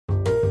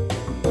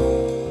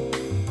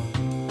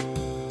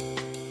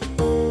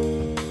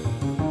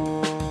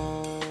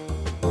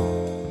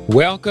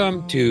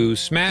Welcome to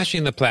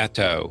Smashing the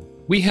Plateau.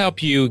 We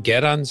help you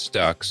get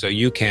unstuck so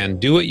you can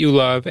do what you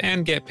love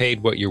and get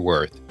paid what you're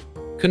worth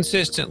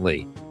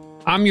consistently.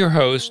 I'm your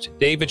host,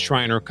 David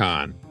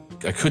Schreiner-Kahn.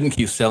 I couldn't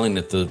keep selling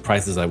at the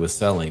prices I was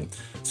selling,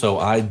 so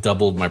I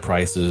doubled my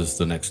prices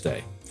the next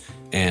day,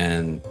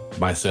 and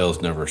my sales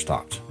never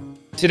stopped.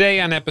 Today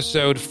on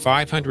episode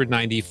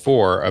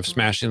 594 of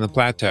Smashing the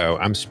Plateau,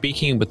 I'm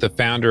speaking with the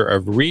founder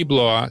of Reeb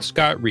Law,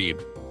 Scott Reeb.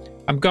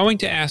 I'm going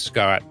to ask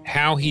Scott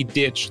how he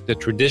ditched the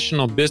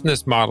traditional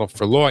business model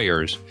for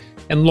lawyers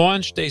and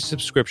launched a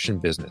subscription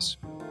business.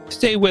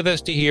 Stay with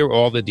us to hear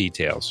all the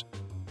details.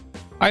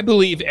 I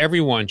believe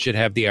everyone should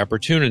have the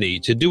opportunity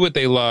to do what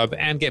they love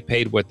and get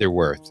paid what they're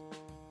worth.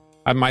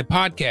 On my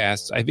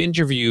podcasts, I've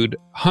interviewed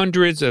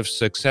hundreds of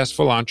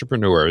successful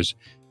entrepreneurs,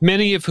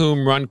 many of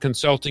whom run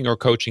consulting or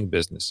coaching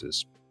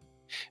businesses.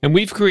 And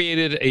we've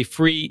created a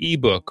free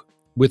ebook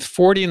with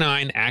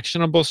 49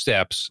 actionable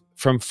steps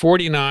from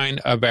 49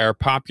 of our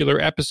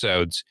popular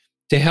episodes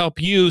to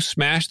help you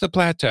smash the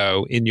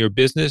plateau in your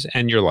business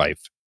and your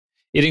life.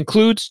 It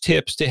includes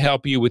tips to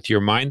help you with your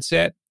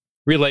mindset,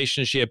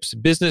 relationships,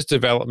 business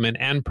development,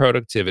 and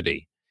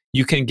productivity.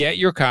 You can get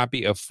your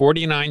copy of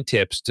 49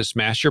 tips to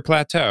smash your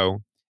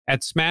plateau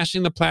at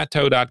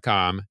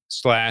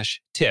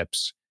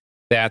smashingtheplateau.com/tips.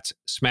 That's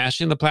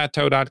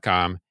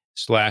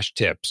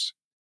smashingtheplateau.com/tips.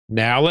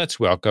 Now let's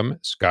welcome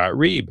Scott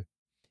Reeb.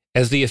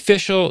 As the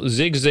official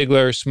Zig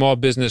Ziglar small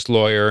business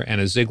lawyer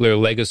and a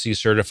Ziglar Legacy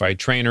certified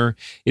trainer,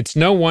 it's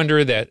no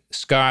wonder that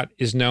Scott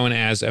is known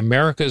as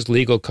America's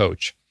legal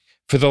coach.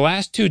 For the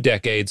last 2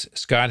 decades,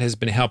 Scott has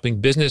been helping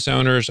business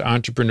owners,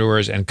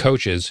 entrepreneurs, and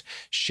coaches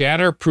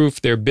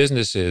shatter-proof their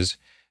businesses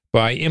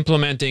by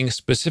implementing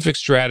specific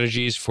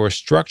strategies for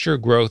structure,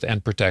 growth,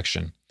 and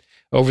protection.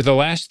 Over the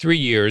last 3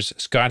 years,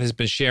 Scott has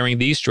been sharing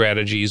these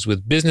strategies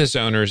with business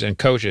owners and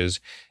coaches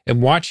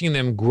and watching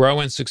them grow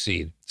and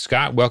succeed.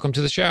 Scott, welcome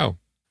to the show.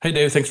 Hey,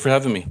 Dave. Thanks for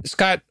having me.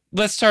 Scott,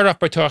 let's start off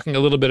by talking a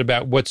little bit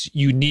about what's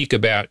unique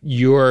about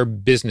your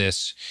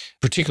business,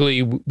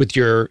 particularly with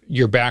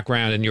your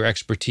background and your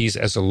expertise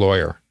as a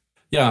lawyer.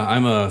 Yeah,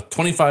 I'm a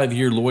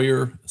 25-year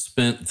lawyer.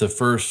 Spent the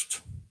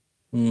first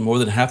more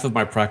than half of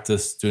my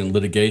practice doing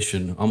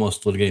litigation,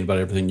 almost litigating about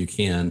everything you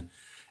can.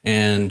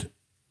 And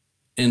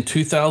in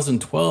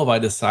 2012, I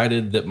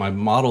decided that my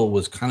model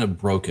was kind of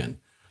broken.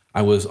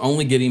 I was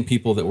only getting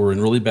people that were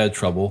in really bad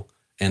trouble,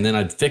 and then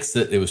I'd fix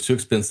it. It was too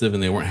expensive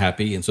and they weren't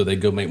happy. And so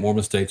they'd go make more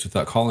mistakes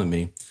without calling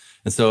me.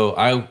 And so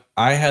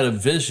I had a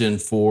vision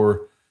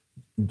for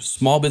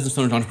small business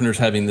owners, entrepreneurs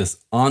having this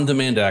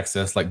on-demand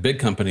access like big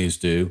companies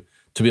do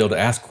to be able to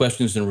ask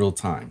questions in real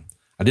time.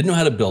 I didn't know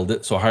how to build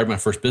it. So I hired my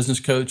first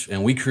business coach,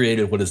 and we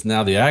created what is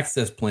now the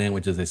Access Plan,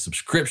 which is a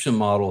subscription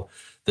model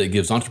that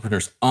gives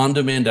entrepreneurs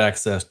on-demand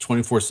access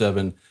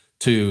 24/7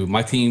 to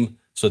my team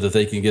so that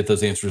they can get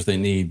those answers they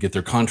need, get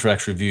their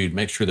contracts reviewed,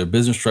 make sure their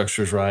business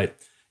structure is right.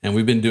 And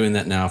we've been doing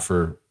that now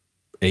for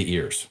 8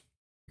 years.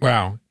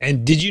 Wow.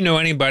 And did you know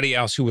anybody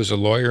else who was a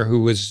lawyer who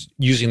was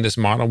using this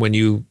model when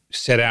you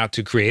set out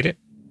to create it?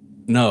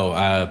 No,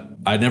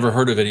 I never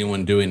heard of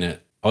anyone doing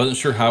it. I wasn't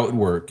sure how it would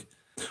work.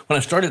 When I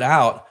started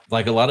out,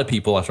 like a lot of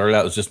people, I started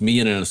out as just me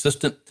and an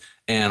assistant,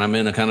 and I'm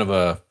in a kind of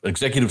a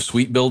executive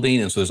suite building.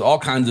 And so there's all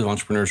kinds of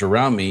entrepreneurs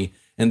around me,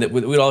 and that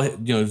we'd all,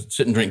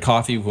 sit and drink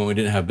coffee when we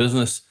didn't have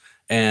business.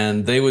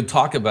 And they would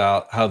talk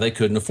about how they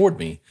couldn't afford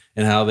me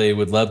and how they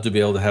would love to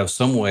be able to have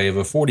some way of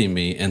affording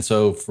me. And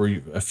so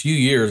for a few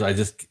years, I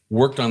just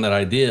worked on that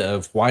idea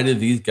of why do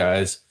these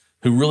guys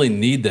who really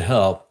need the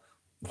help,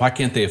 why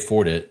can't they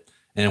afford it?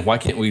 And why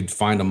can't we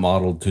find a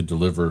model to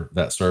deliver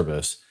that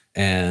service?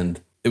 And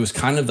it was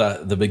kind of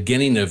the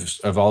beginning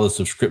of all the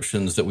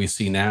subscriptions that we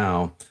see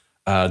now,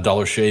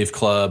 Dollar Shave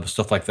Club,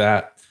 stuff like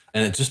that.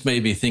 And it just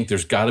made me think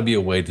there's got to be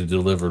a way to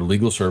deliver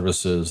legal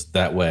services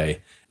that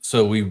way.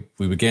 So we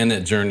began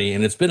that journey,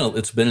 and it's been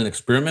an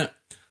experiment,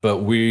 but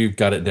we've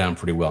got it down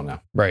pretty well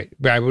now. Right.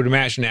 But I would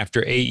imagine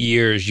after 8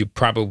 years, you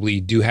probably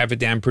do have it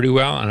down pretty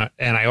well.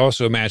 And I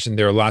also imagine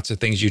there are lots of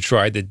things you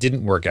tried that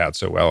didn't work out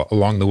so well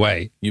along the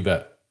way. You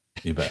bet.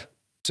 You bet.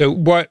 So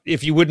what,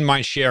 if you wouldn't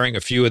mind sharing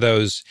a few of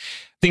those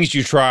things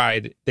you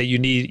tried that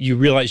you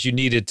realized you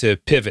needed to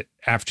pivot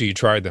after you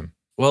tried them?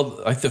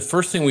 Well, like the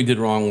first thing we did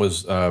wrong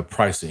was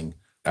pricing.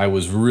 I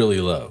was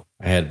really low.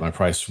 I had my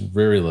price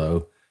very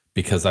low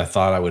because I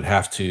thought I would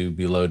have to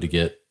be low to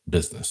get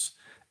business.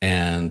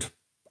 And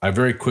I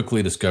very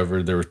quickly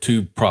discovered there were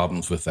 2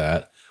 problems with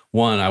that.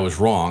 One, I was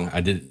wrong.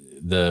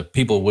 The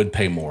people would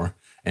pay more.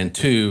 And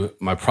 2,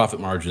 my profit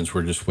margins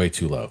were just way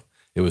too low.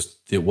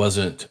 It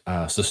wasn't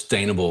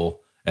sustainable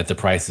at the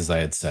prices I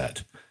had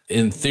set.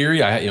 In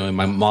theory, in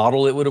my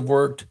model, it would have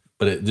worked,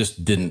 but it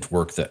just didn't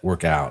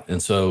work out.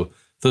 And so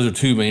those are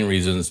 2 main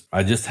reasons.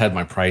 I just had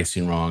my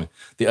pricing wrong.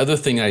 The other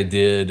thing I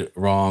did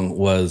wrong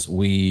was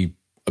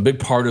a big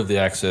part of the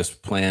Access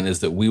Plan is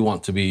that we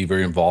want to be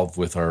very involved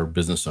with our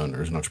business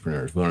owners and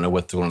entrepreneurs. We want to know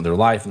what's going on in their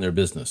life and their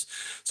business.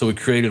 So we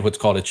created what's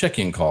called a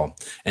check-in call.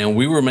 And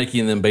we were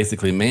making them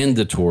basically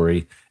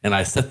mandatory. And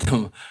I set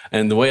them,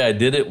 and the way I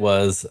did it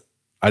was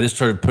I just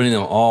started putting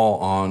them all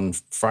on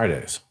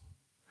Fridays.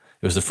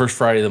 It was the first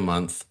Friday of the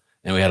month,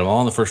 and we had them all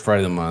on the first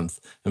Friday of the month.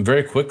 And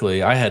very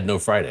quickly, I had no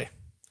Friday.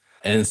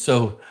 And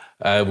so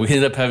we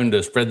ended up having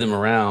to spread them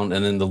around.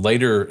 And then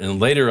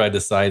later I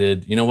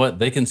decided, you know what,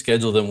 they can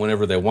schedule them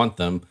whenever they want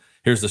them.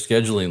 Here's the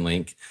scheduling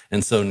link.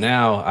 And so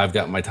now I've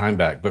got my time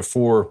back. But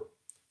for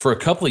a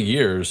couple of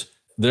years,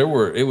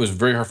 it was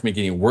very hard for me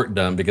getting work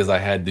done because I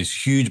had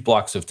these huge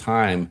blocks of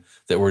time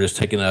that were just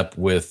taken up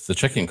with the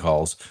check-in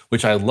calls,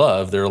 which I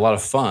love. They're a lot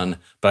of fun,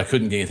 but I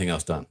couldn't get anything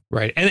else done.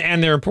 Right.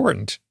 And they're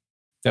important.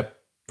 Yep.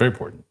 Very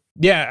important.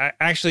 Yeah.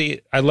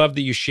 I love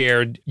that you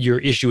shared your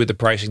issue with the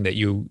pricing, that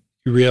you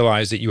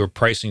realized that you were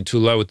pricing too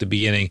low at the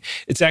beginning.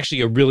 It's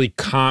actually a really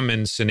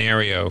common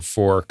scenario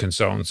for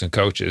consultants and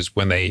coaches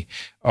when they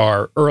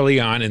are early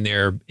on in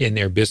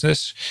their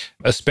business,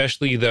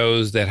 especially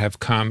those that have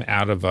come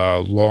out of a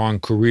long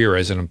career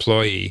as an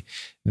employee.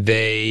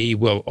 They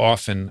will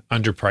often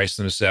underprice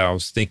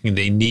themselves, thinking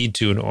they need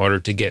to in order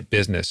to get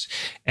business.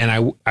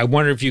 And I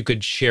wonder if you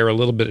could share a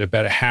little bit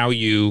about how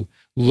you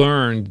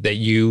learned that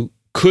you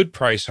could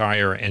price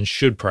higher and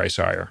should price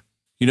higher.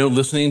 I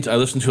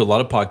listen to a lot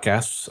of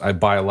podcasts. I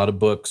buy a lot of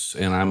books,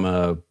 and I'm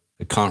a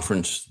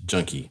conference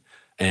junkie.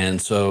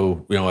 And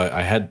so,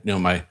 I had,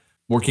 my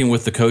working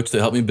with the coach that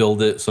helped me build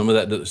it. Some of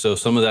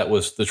that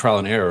was the trial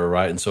and error,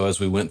 right? And so as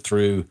we went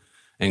through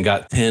and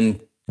got 10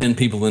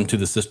 people into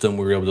the system,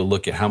 we were able to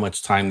look at how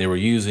much time they were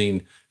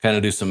using, kind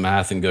of do some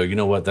math and go, you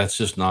know what, that's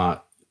just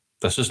not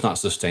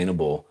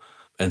sustainable.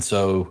 And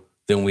so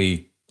then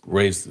we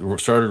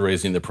started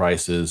raising the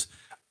prices.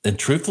 And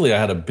truthfully, I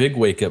had a big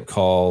wake up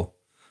call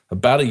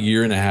about a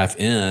year and a half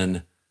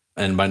in,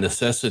 and by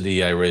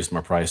necessity, I raised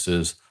my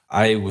prices.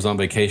 I was on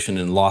vacation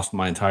and lost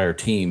my entire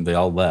team. They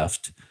all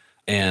left.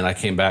 And I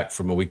came back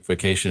from a week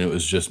vacation. It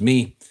was just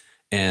me.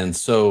 And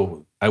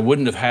so I would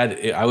have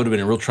been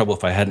in real trouble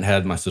if I hadn't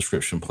had my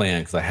subscription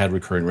plan, because I had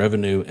recurring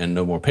revenue and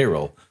no more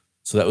payroll.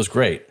 So that was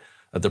great.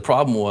 The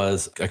problem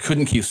was I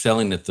couldn't keep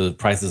selling at the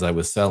prices I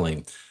was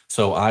selling.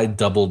 So I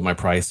doubled my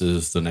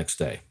prices the next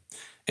day,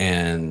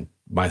 and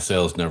my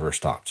sales never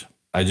stopped.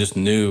 I just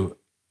knew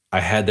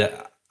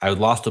I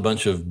lost a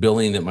bunch of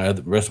billing that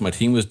the rest of my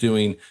team was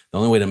doing. The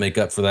only way to make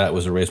up for that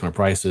was to raise my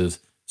prices.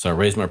 So I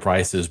raised my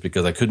prices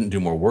because I couldn't do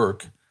more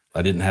work.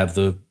 I didn't have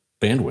the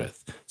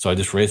bandwidth. So I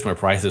just raised my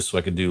prices so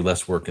I could do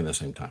less work in the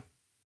same time.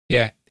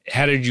 Yeah.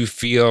 How did you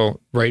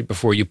feel right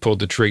before you pulled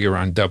the trigger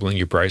on doubling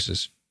your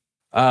prices?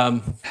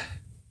 Well,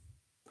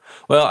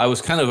 I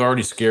was kind of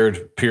already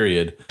scared,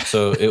 period.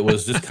 So it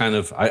was just kind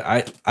of,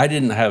 I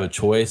didn't have a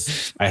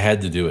choice. I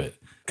had to do it.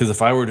 Because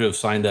if I were to have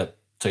signed up,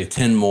 say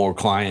 10 more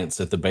clients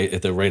at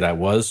the rate I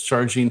was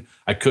charging,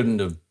 it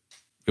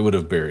would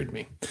have buried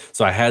me.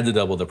 So I had to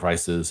double the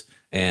prices.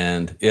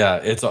 And yeah,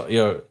 it's,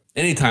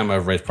 anytime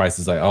I've raised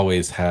prices, I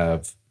always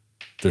there's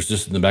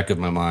just in the back of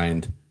my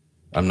mind,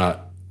 I'm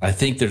not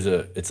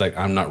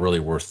really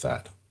worth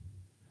that.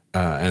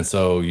 And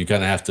so you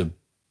kind of have to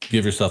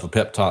give yourself a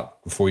pep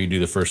talk before you do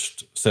the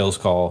first sales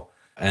call.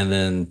 And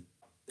then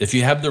if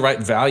you have the right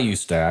value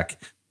stack,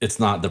 it's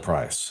not the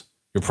price.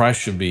 Your price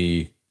should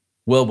be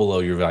well below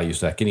your value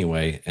stack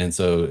anyway. And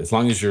so as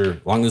long as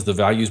the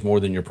value is more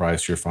than your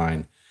price, you're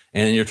fine.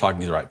 And you're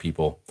talking to the right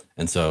people.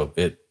 And so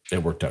it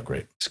worked out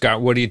great.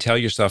 Scott, what do you tell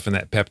yourself in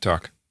that pep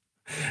talk?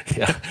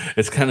 Yeah,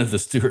 it's kind of the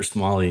Stuart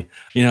Smalley.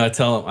 I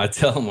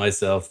tell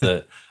myself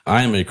that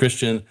I am a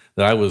Christian,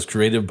 that I was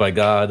created by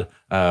God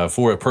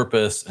for a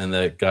purpose, and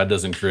that God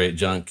doesn't create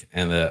junk,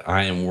 and that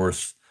I am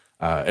worth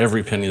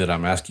every penny that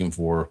I'm asking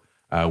for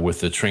with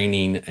the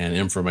training and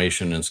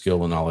information and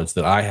skill and knowledge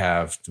that I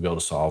have to be able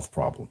to solve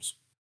problems.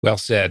 Well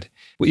said.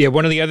 Well, yeah,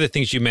 one of the other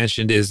things you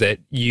mentioned is that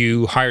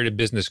you hired a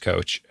business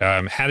coach.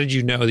 How did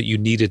you know that you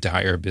needed to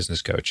hire a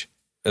business coach?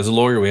 As a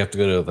lawyer, we have to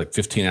go to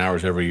 15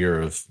 hours every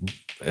year of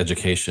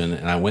education.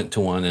 And I went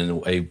to one,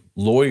 and a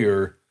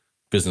lawyer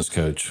business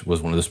coach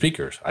was one of the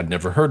speakers. I'd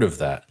never heard of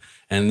that.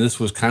 And this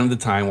was kind of the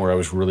time where I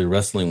was really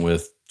wrestling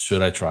with,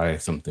 should I try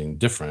something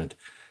different?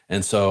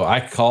 And so I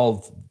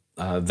called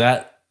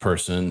that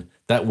person.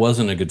 That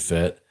wasn't a good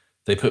fit.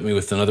 They put me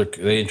with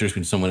they introduced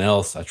me to someone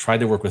else. I tried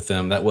to work with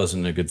them. That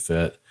wasn't a good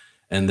fit.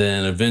 And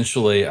then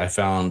eventually I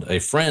found a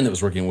friend that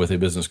was working with a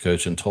business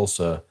coach in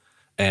Tulsa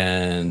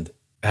and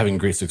having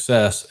great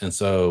success. And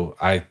so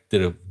I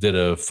did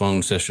a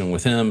phone session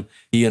with him.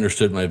 He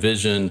understood my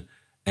vision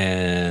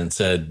and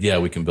said, yeah,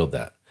 we can build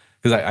that.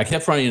 Because I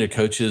kept running into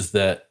coaches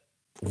that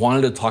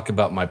wanted to talk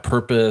about my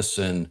purpose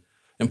and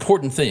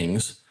important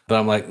things. But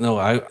I'm like, no,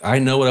 I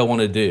know what I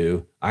want to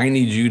do. I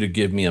need you to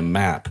give me a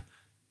map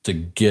to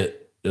get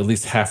at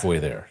least halfway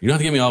there. You don't have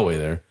to get me all the way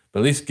there, but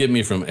at least get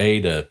me from A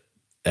to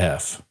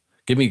F.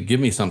 Give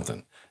me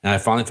something. And I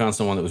finally found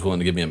someone that was willing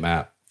to give me a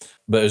map.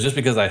 But it was just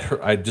because I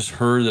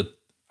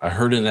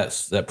heard in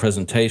that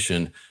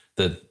presentation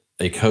that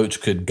a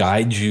coach could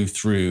guide you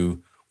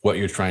through what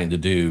you're trying to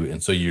do,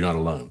 and so you're not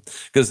alone.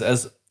 Because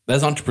as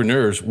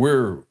entrepreneurs,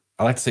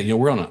 I like to say,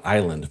 we're on an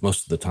island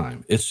most of the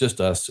time. It's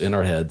just us in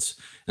our heads.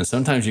 And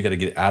sometimes you got to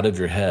get out of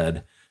your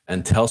head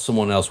and tell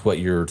someone else what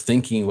you're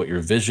thinking, what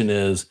your vision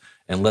is,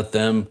 and let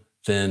them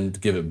then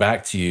give it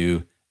back to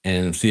you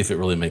and see if it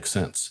really makes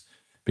sense.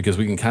 because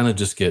we can kind of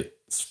just get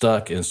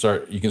stuck and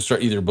you can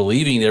start either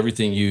believing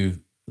everything you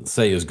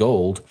say is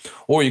gold,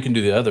 or you can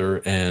do the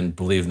other and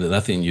believe that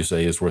nothing you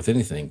say is worth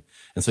anything.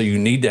 And so you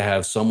need to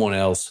have someone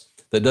else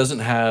that doesn't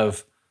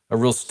have a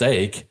real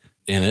stake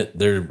in it.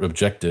 They're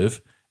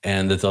objective,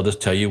 and that they'll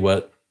just tell you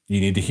what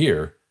you need to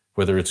hear,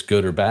 whether it's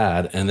good or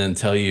bad, and then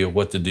tell you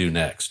what to do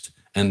next,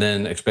 and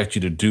then expect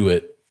you to do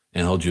it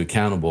and hold you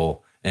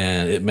accountable.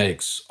 And it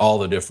makes all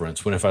the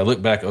difference. If I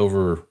look back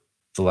over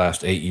the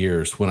last 8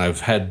 years, when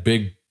I've had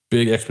big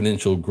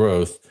exponential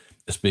growth,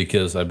 it's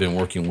because I've been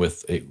working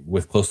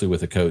closely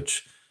with a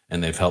coach,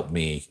 and they've helped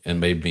me and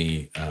made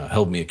me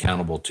held me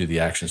accountable to the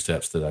action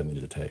steps that I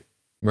needed to take.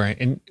 Right.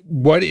 And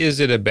what is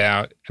it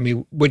about? I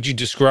mean, what you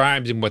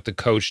described and what the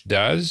coach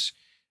does,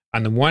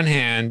 on the one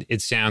hand,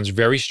 it sounds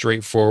very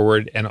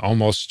straightforward and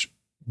almost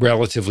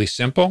relatively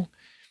simple.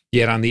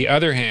 Yet on the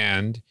other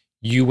hand,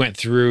 you went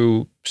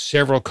through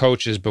several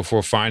coaches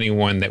before finding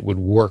one that would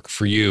work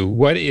for you.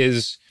 What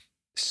is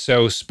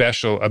so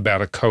special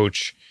about a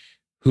coach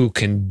who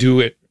can do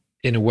it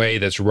in a way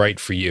that's right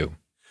for you?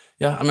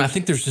 Yeah, I mean, I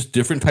think there's just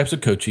different types of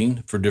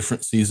coaching for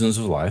different seasons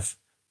of life,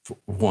 for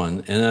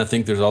one. And I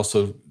think there's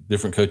also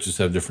different coaches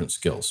have different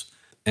skills.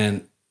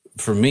 And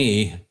for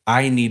me,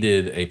 I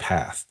needed a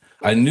path.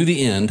 I knew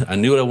the end. I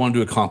knew what I wanted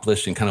to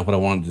accomplish and kind of what I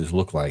wanted it to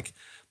look like.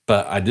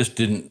 But I just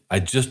didn't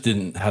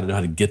know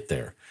how to get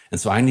there. And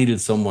so I needed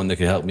someone that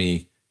could help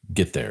me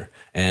get there.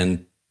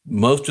 And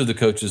most of the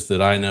coaches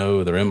that I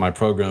know that are in my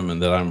program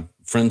and that I'm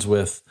friends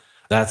with,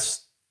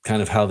 that's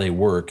kind of how they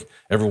work.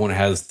 Everyone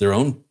has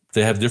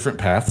they have different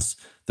paths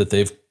that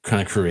they've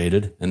kind of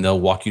created, and they'll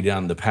walk you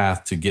down the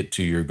path to get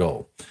to your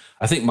goal.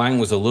 I think mine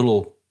was a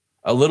little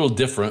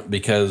different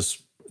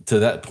because to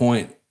that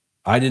point,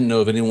 I didn't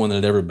know of anyone that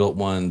had ever built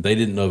one. They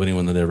didn't know of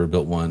anyone that had ever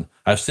built one.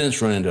 I've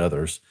since run into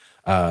others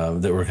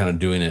that were kind of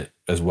doing it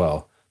as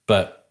well.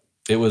 But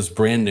it was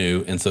brand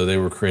new, and so they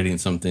were creating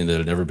something that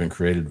had never been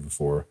created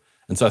before.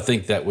 And so I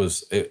think that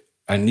was it.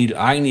 I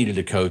needed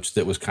a coach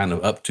that was kind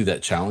of up to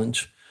that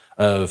challenge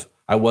of,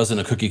 I wasn't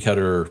a cookie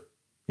cutter.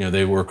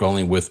 They work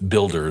only with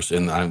builders,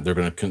 and they're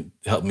going to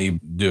help me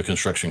do a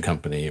construction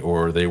company,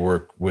 or they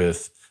work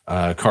with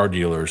car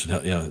dealers.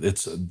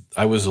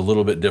 I was a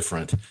little bit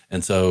different,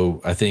 and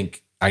so I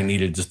think I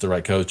needed just the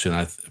right coach, and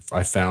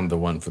I found the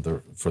one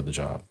for the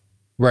job.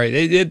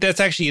 Right. That's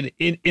actually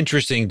an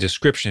interesting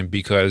description,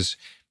 because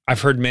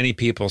I've heard many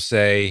people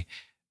say,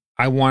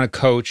 I want a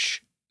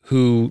coach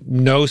who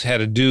knows how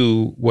to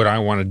do what I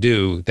want to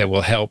do that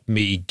will help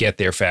me get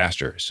there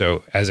faster.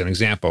 So as an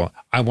example,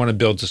 I want to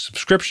build a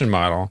subscription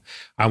model.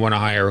 I want to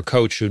hire a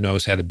coach who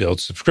knows how to build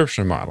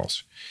subscription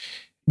models,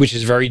 which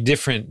is very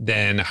different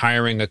than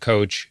hiring a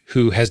coach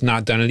who has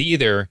not done it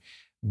either,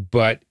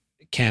 but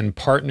can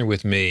partner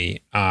with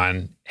me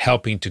on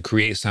helping to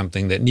create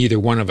something that neither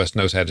one of us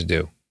knows how to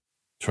do.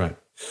 That's right.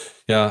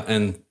 Yeah.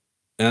 And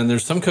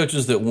there's some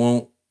coaches that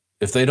won't,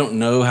 if they don't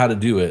know how to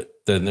do it,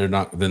 then they're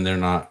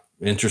not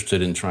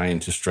interested in trying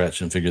to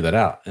stretch and figure that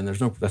out. And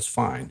that's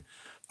fine.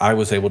 I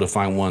was able to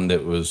find one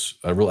that was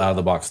a real out of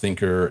the box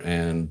thinker,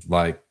 and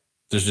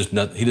there's just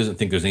nothing, he doesn't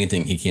think there's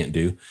anything he can't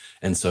do.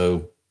 And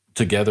so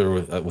together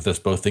with us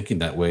both thinking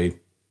that way,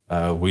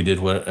 we did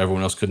what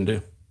everyone else couldn't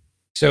do.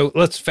 So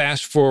let's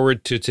fast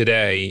forward to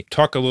today.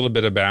 Talk a little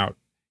bit about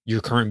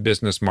your current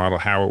business model,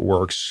 how it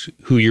works,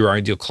 who your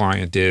ideal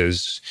client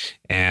is,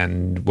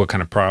 and what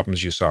kind of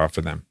problems you solve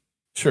for them.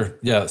 Sure.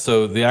 Yeah.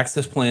 So the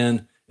Access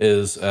Plan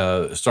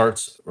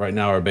starts right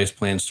now. Our base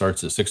plan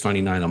starts at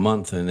 $699 a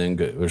month, and then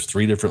there's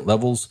 3 different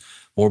levels,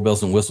 more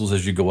bells and whistles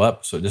as you go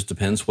up. So it just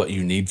depends what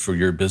you need for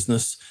your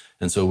business.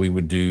 And so we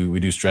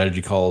do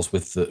strategy calls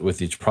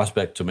with each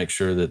prospect to make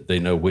sure that they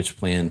know which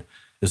plan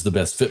is the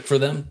best fit for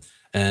them.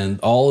 And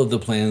all of the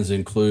plans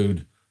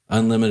include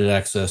unlimited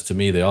access to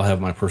me. They all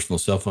have my personal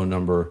cell phone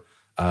number.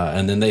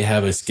 And then they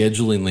have a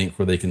scheduling link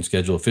where they can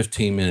schedule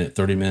 15-minute,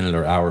 30-minute,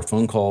 or hour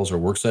phone calls or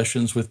work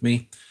sessions with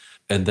me.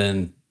 And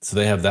then, so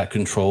they have that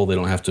control. They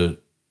don't have to,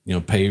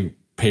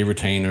 pay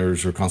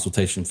retainers or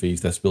consultation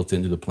fees. That's built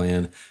into the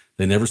plan.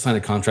 They never sign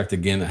a contract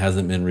again that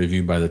hasn't been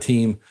reviewed by the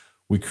team.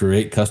 We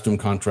create custom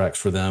contracts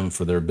for them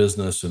for their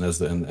business and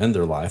and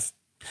their life.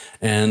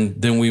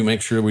 And then we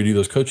make sure we do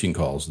those coaching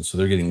calls. And so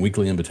they're getting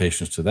weekly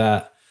invitations to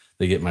that.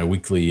 They get my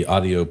weekly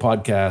audio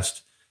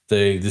podcast.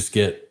 They just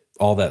get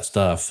all that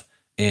stuff.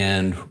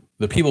 And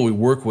the people we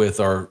work with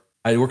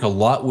I work a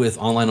lot with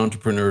online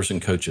entrepreneurs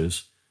and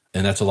coaches,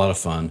 and that's a lot of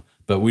fun.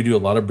 But we do a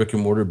lot of brick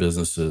and mortar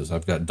businesses.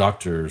 I've got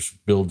doctors,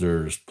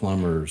 builders,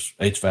 plumbers,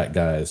 HVAC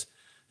guys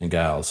and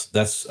gals.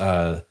 That's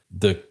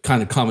the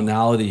kind of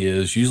commonality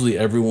is usually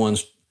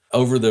everyone's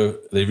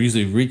they've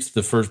usually reached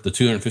the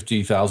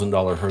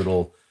 $250,000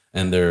 hurdle,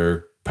 and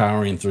they're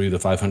powering through the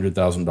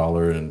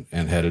 $500,000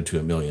 and headed to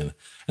 $1 million.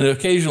 And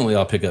occasionally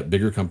I'll pick up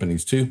bigger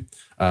companies too.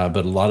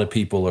 But a lot of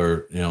people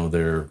are,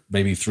 they're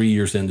maybe 3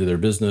 years into their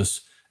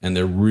business and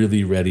they're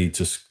really ready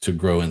to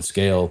grow and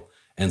scale.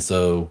 And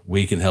so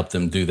we can help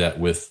them do that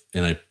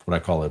in what I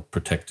call a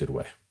protected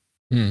way.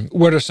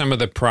 What are some of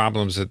the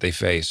problems that they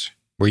face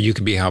where you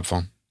can be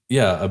helpful?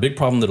 Yeah, a big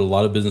problem that a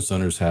lot of business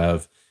owners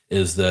have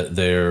is that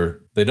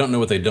they don't know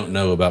what they don't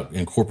know about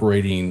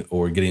incorporating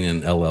or getting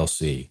an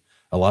LLC.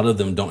 A lot of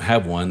them don't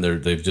have one.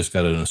 They've just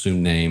got an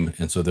assumed name.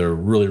 And so they're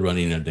really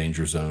running a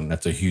danger zone.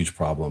 That's a huge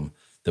problem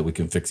that we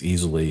can fix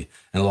easily.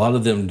 And a lot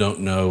of them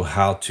don't know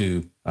how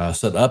to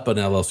set up an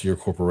LLC or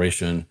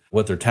corporation,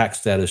 what their tax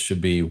status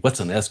should be, what's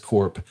an S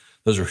Corp.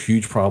 Those are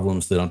huge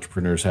problems that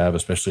entrepreneurs have,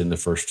 especially in the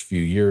first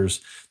few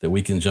years, that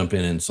we can jump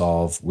in and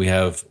solve. We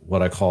have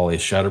what I call a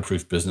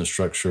shatterproof business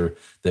structure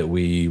that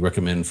we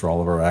recommend for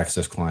all of our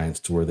Access clients,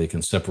 to where they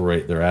can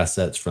separate their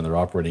assets from their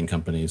operating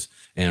companies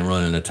and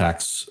run in a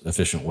tax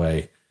efficient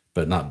way,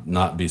 but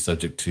not be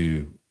subject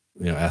to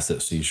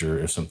asset seizure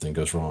if something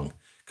goes wrong.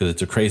 Because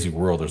it's a crazy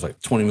world. There's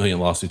like 20 million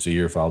lawsuits a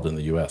year filed in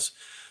the US.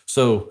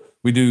 So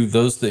we do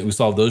those things, we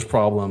solve those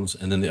problems.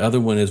 And then the other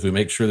one is we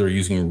make sure they're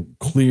using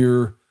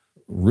clear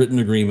written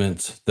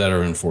agreements that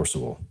are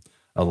enforceable.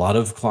 A lot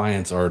of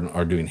clients are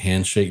doing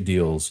handshake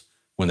deals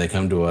when they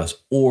come to us,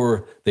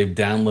 or they've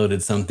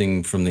downloaded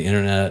something from the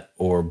internet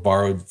or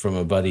borrowed from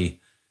a buddy,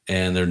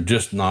 and they're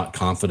just not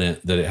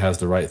confident that it has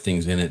the right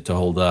things in it to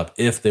hold up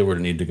if they were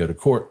to need to go to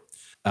court.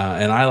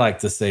 And I like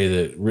to say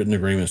that written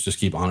agreements just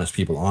keep honest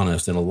people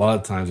honest. And a lot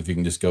of times, if you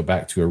can just go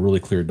back to a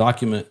really clear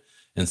document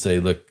and say,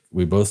 look,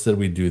 we both said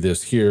we'd do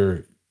this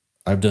here,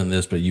 I've done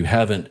this, but you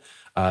haven't,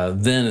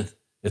 then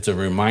it's a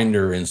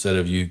reminder instead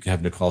of you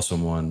having to call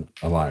someone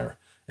a liar.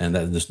 And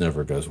that just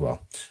never goes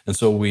well. And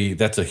so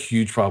that's a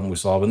huge problem we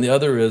solve. And the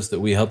other is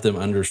that we help them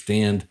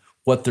understand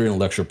what their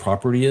intellectual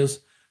property is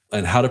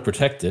and how to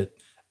protect it,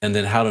 and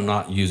then how to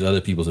not use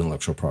other people's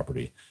intellectual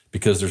property,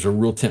 because there's a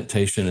real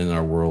temptation in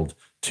our world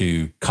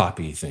to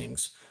copy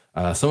things.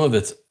 Some of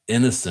it's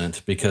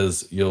innocent,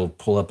 because you'll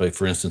pull up,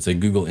 for instance, a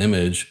Google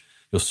image.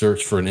 You'll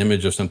search for an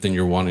image of something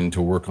you're wanting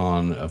to work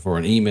on for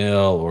an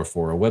email or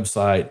for a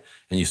website,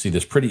 and you see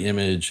this pretty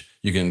image.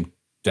 You can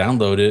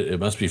download it. It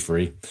must be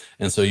free.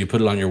 And so you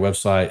put it on your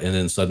website, and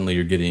then suddenly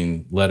you're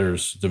getting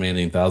letters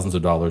demanding thousands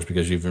of dollars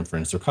because you've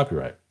infringed their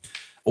copyright.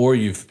 Or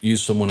you've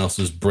used someone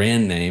else's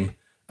brand name,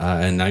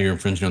 and now you're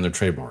infringing on their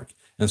trademark.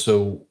 And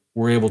so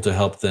we're able to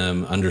help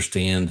them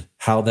understand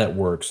how that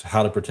works,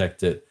 how to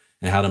protect it,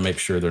 and how to make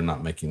sure they're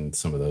not making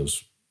some of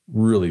those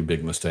really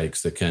big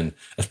mistakes that can,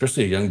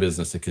 especially a young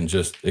business, it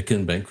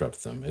can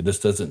bankrupt them. It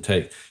just doesn't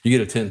take, you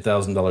get a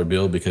 $10,000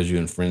 bill because you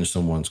infringe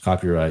someone's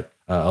copyright.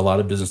 A lot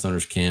of business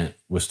owners can't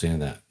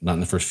withstand that, not in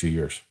the first few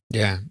years.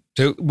 Yeah.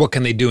 So what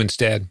can they do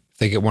instead if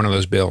they get one of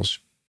those bills?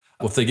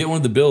 Well, if they get one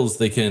of the bills,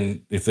 they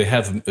can, if they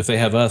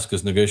have us,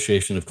 because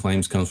negotiation of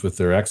claims comes with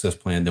their access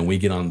plan, then we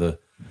get on the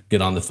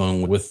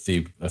phone with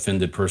the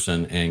offended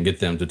person and get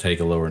them to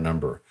take a lower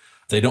number.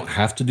 They don't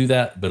have to do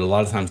that, but a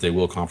lot of times they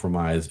will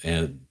compromise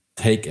and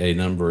take a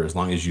number as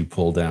long as you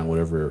pull down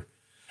whatever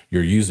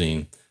you're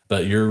using.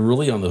 But you're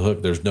really on the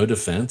hook. There's no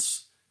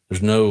defense.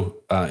 There's no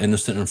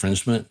innocent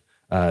infringement.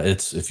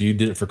 It's, if you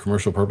did it for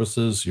commercial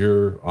purposes,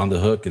 you're on the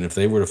hook. And if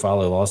they were to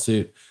file a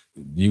lawsuit,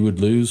 you would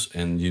lose,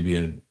 and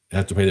you'd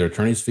have to pay their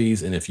attorney's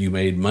fees. And if you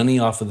made money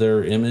off of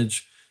their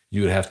image,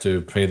 you would have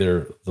to pay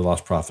the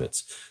lost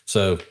profits.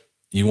 So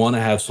you want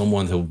to have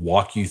someone to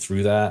walk you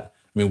through that.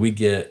 I mean, we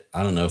get,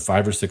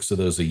 5 or 6 of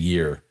those a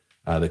year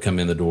that come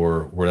in the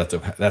door, where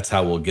that's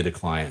how we'll get a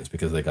client,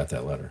 because they got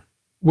that letter.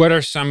 What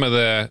are some of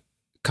the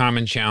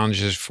common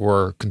challenges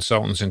for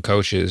consultants and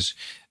coaches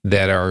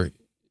that are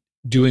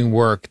doing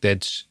work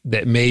that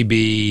may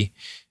be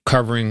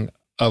covering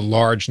a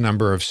large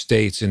number of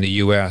states in the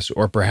U.S.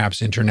 or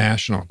perhaps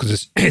international?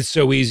 Because it's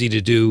so easy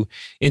to do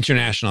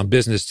international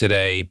business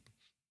today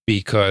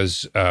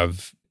because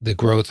of the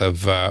growth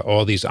of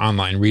all these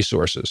online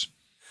resources.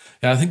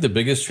 Yeah, I think the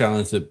biggest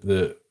challenge that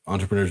the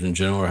entrepreneurs in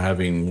general are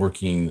having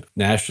working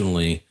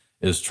nationally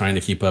is trying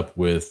to keep up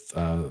with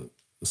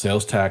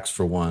sales tax,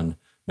 for one,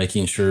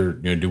 making sure,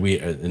 do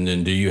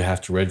you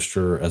have to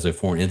register as a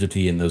foreign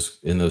entity in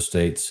those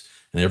states?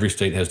 And every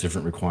state has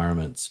different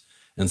requirements.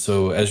 And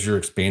so as you're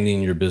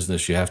expanding your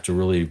business, you have to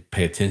really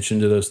pay attention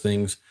to those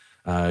things.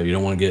 You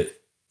don't want to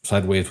get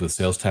sideways with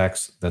sales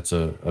tax. That's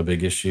a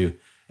big issue.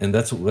 And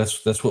that's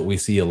what we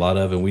see a lot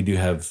of. And we do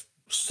have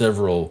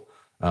several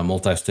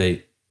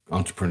multi-state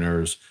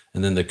entrepreneurs.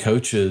 And then the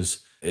coaches,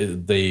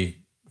 they're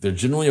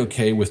generally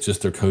okay with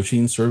just their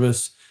coaching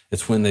service.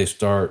 It's when they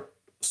start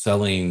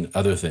selling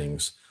other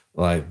things,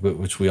 like,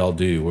 which we all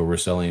do, where we're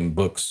selling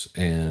books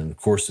and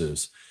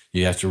courses.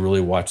 You have to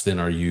really watch then,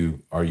 are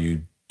you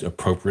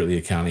appropriately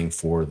accounting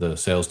for the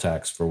sales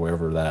tax for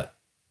wherever that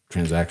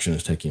transaction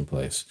is taking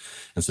place?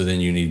 And so then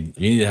you need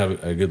to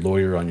have a good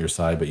lawyer on your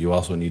side, but you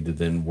also need to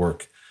then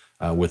work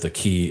with a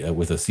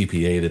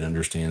CPA that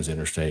understands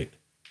interstate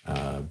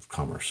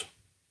commerce.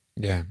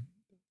 Yeah.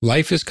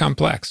 Life is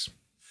complex.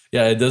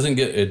 Yeah, it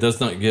does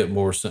not get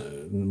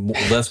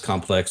less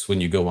complex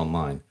when you go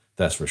online.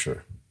 That's for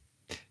sure.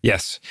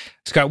 Yes.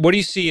 Scott, what do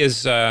you see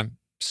as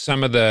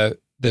some of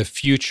the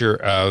future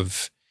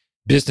of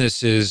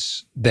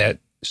businesses that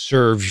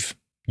serve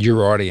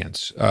your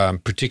audience,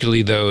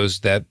 particularly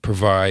those that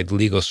provide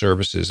legal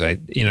services?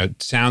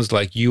 It sounds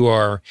like you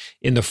are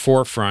in the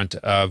forefront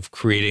of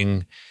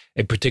creating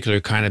a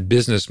particular kind of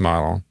business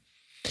model.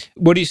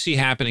 What do you see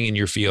happening in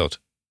your field?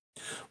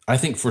 I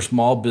think for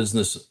small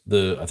business,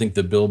 I think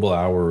the billable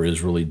hour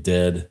is really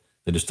dead.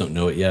 They just don't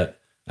know it yet.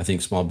 I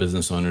think small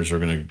business owners are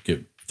going to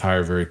get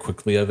tired very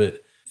quickly of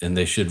it, and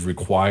they should they're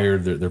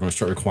going to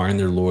start requiring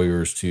their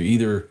lawyers to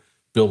either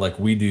bill like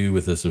we do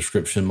with a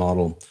subscription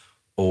model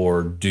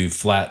or do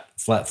flat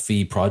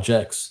fee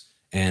projects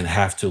and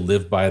have to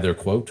live by their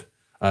quote.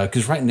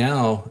 Because right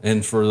now,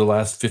 and for the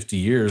last 50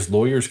 years,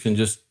 lawyers can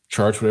just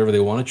charge whatever they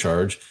want to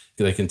charge.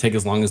 They can take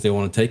as long as they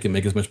want to take and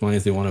make as much money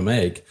as they want to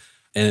make.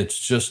 And it's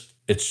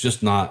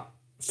just not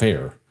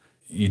fair.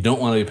 You don't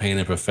want to be paying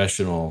a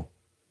professional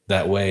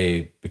that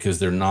way because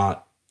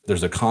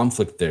there's a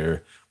conflict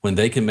there. When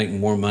they can make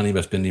more money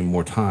by spending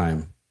more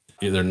time,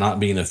 they're not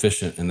being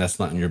efficient, and that's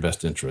not in your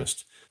best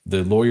interest.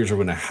 The lawyers are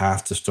going to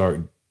have to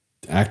start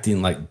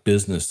acting like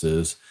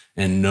businesses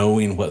and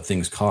knowing what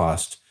things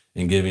cost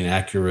and giving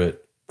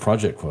accurate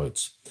project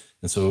quotes.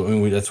 And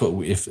so that's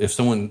what if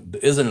someone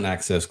isn't an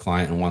Access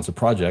client and wants a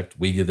project,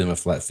 we give them a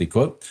flat fee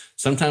quote.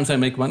 Sometimes I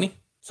make money,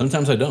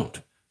 sometimes I don't,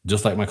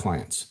 just like my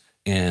clients.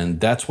 And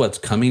that's what's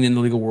coming in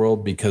the legal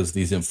world because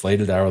these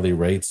inflated hourly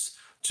rates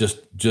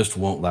just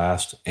won't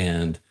last,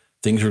 and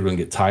things are going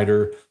to get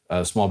tighter.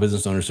 Small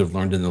business owners have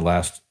learned in the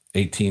last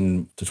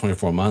 18 to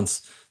 24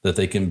 months that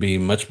they can be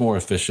much more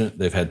efficient.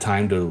 They've had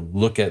time to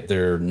look at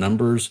their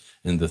numbers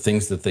and the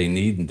things that they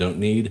need and don't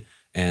need.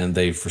 And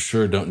they for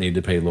sure don't need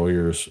to pay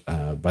lawyers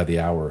by the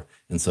hour.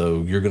 And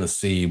so you're going to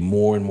see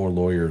more and more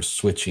lawyers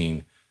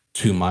switching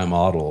to my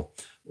model.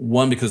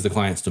 One, because the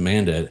clients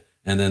demand it.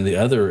 And then the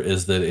other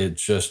is that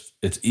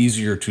it's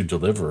easier to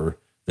deliver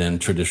than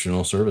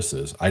traditional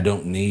services. I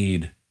don't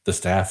need the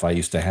staff I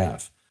used to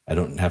have. I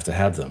don't have to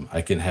have them.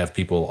 I can have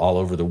people all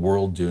over the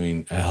world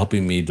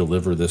helping me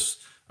deliver this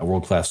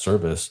world-class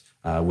service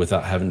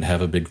without having to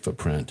have a big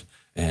footprint.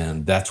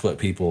 And that's what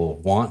people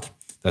want.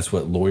 That's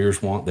what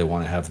lawyers want. They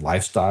want to have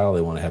lifestyle.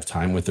 They want to have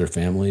time with their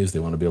families. They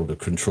want to be able to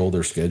control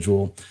their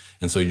schedule.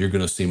 And so you're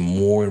going to see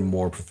more and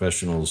more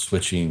professionals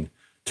switching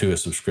to a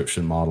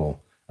subscription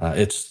model.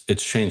 It's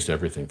changed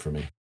everything for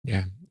me.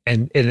 Yeah.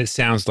 And it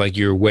sounds like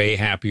you're way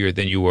happier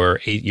than you were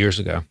 8 years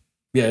ago.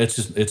 Yeah,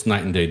 it's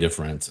night and day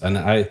difference. And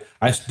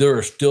there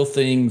are still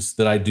things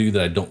that I do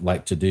that I don't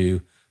like to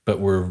do, but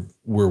we're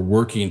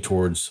working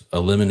towards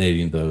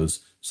eliminating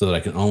those so that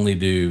I can only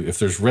do, if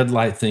there's red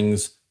light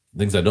things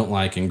I don't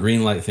like, and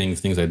green light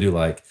things I do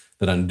like,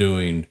 that I'm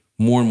doing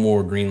more and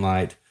more green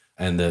light,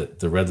 and that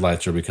the red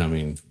lights are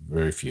becoming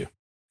very few.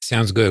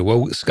 Sounds good.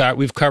 Well, Scott,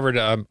 we've covered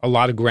a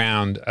lot of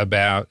ground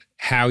about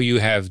how you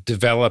have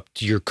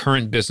developed your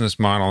current business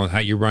model and how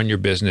you run your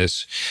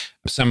business,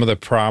 some of the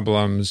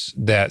problems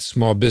that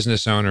small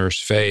business owners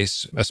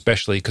face,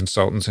 especially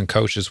consultants and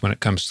coaches when it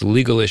comes to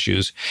legal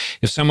issues.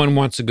 If someone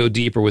wants to go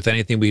deeper with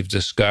anything we've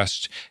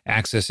discussed,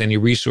 access any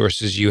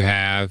resources you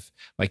have,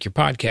 like your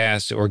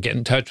podcast, or get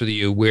in touch with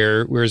you,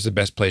 where's the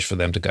best place for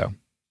them to go?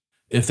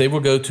 If they will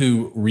go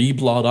to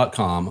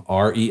reiblaw.com,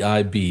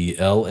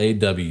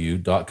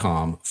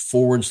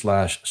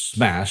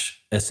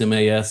 REIBLAW.com/smash,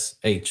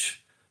 SMASH,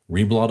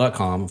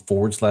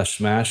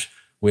 reiblaw.com/smash.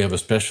 We have a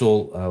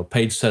special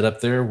page set up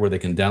there where they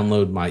can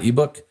download my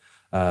ebook,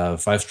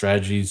 5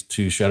 Strategies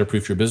to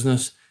Shatterproof Your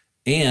Business.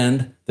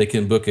 And they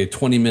can book a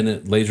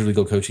 20-minute laser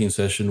legal coaching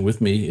session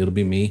with me. It'll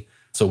be me.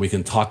 So we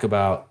can talk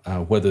about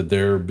whether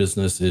their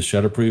business is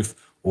shatterproof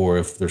or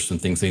if there's some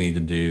things they need to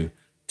do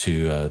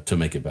to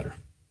make it better.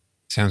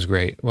 Sounds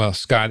great. Well,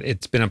 Scott,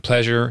 it's been a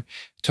pleasure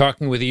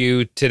talking with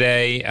you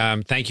today.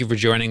 Thank you for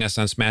joining us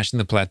on Smashing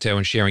the Plateau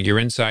and sharing your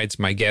insights.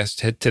 My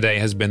guest today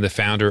has been the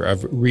founder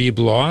of Reib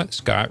Law,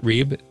 Scott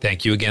Reib.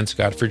 Thank you again,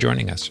 Scott, for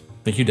joining us.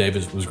 Thank you,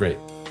 David. It was great.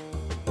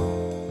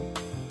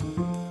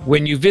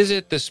 When you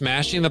visit the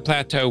Smashing the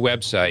Plateau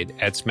website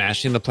at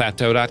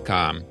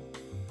smashingtheplateau.com,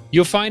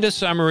 you'll find a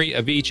summary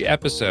of each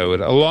episode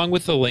along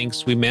with the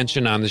links we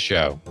mention on the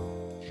show.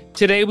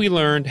 Today, we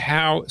learned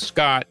how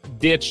Scott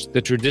ditched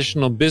the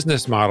traditional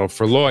business model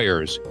for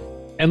lawyers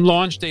and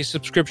launched a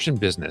subscription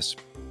business.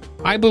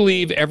 I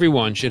believe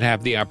everyone should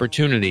have the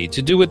opportunity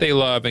to do what they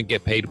love and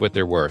get paid what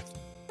they're worth.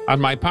 On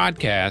my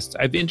podcast,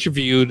 I've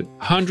interviewed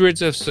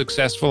hundreds of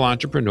successful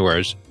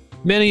entrepreneurs,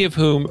 many of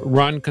whom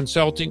run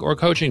consulting or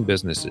coaching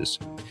businesses.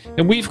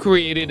 And we've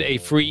created a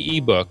free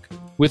ebook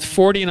with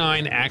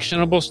 49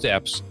 actionable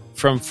steps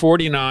from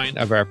 49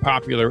 of our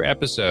popular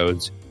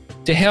episodes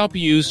to help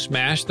you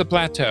smash the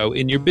plateau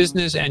in your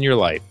business and your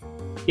life.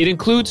 It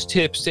includes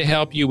tips to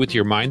help you with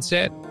your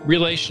mindset,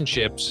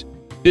 relationships,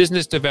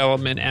 business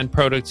development, and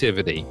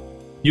productivity.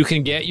 You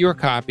can get your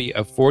copy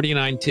of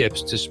 49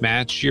 tips to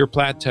smash your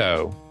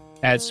plateau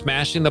at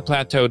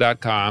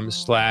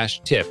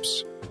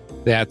smashingtheplateau.com/tips.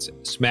 That's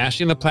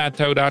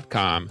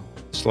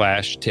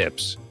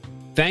smashingtheplateau.com/tips.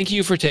 Thank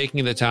you for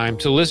taking the time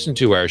to listen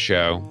to our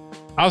show.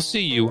 I'll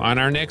see you on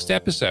our next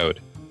episode.